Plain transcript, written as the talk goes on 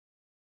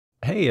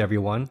Hey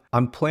everyone,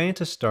 I'm planning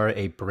to start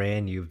a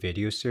brand new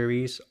video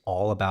series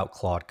all about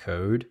Claude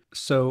Code.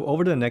 So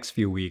over the next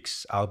few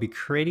weeks, I'll be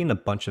creating a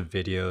bunch of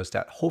videos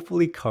that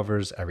hopefully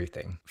covers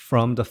everything.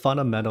 From the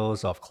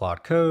fundamentals of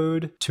Claude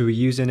Code, to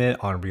using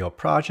it on real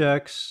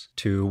projects,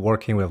 to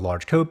working with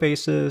large code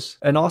bases,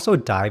 and also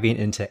diving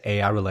into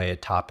AI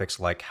related topics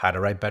like how to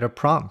write better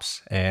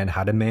prompts and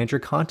how to manage your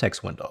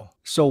context window.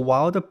 So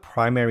while the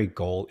primary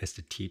goal is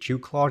to teach you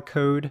Claude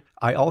Code,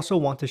 I also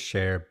want to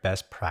share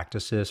best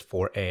practices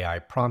for AI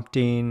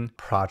prompting,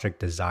 project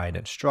design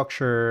and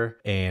structure,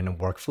 and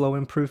workflow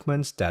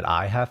improvements that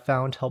I have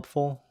found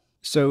helpful.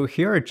 So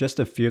here are just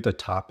a few of the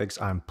topics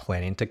I'm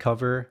planning to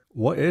cover.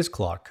 What is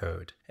Claude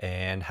Code,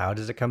 and how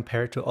does it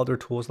compare to other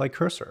tools like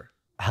Cursor?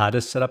 How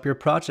to set up your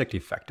project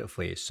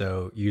effectively,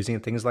 so using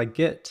things like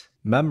Git,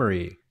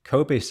 memory,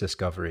 codebase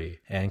discovery,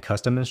 and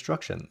custom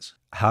instructions.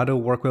 How to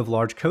work with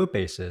large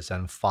codebases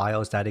and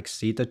files that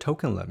exceed the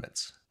token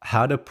limits.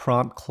 How to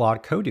prompt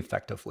Claude Code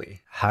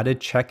effectively. How to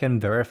check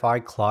and verify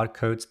Claude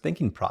Code's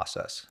thinking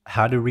process.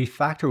 How to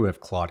refactor with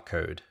Claude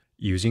Code.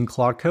 Using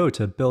Claude Code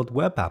to build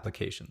web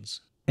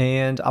applications.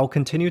 And I'll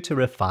continue to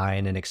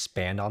refine and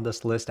expand on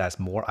this list as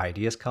more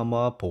ideas come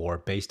up or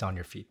based on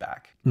your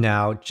feedback.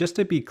 Now, just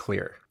to be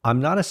clear, I'm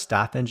not a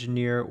staff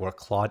engineer or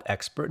Claude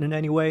expert in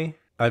any way.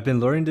 I've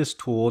been learning this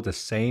tool the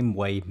same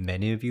way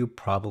many of you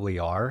probably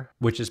are,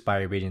 which is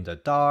by reading the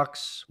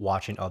docs,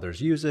 watching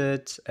others use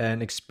it,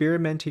 and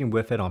experimenting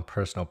with it on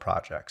personal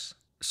projects.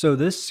 So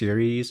this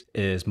series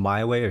is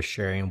my way of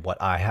sharing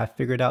what I have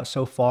figured out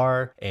so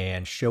far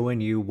and showing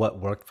you what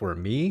worked for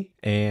me,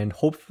 and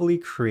hopefully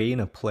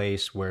creating a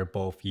place where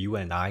both you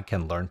and I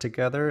can learn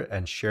together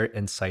and share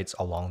insights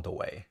along the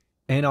way.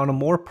 And on a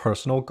more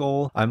personal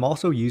goal, I'm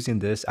also using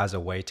this as a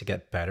way to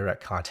get better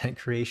at content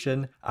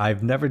creation.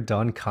 I've never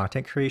done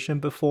content creation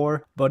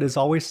before, but it's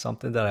always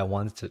something that I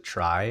wanted to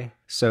try.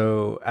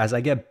 So as I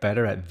get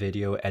better at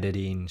video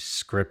editing,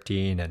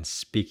 scripting, and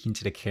speaking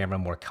to the camera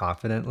more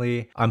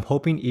confidently, I'm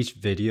hoping each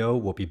video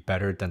will be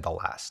better than the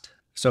last.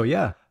 So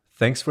yeah,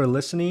 thanks for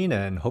listening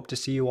and hope to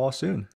see you all soon.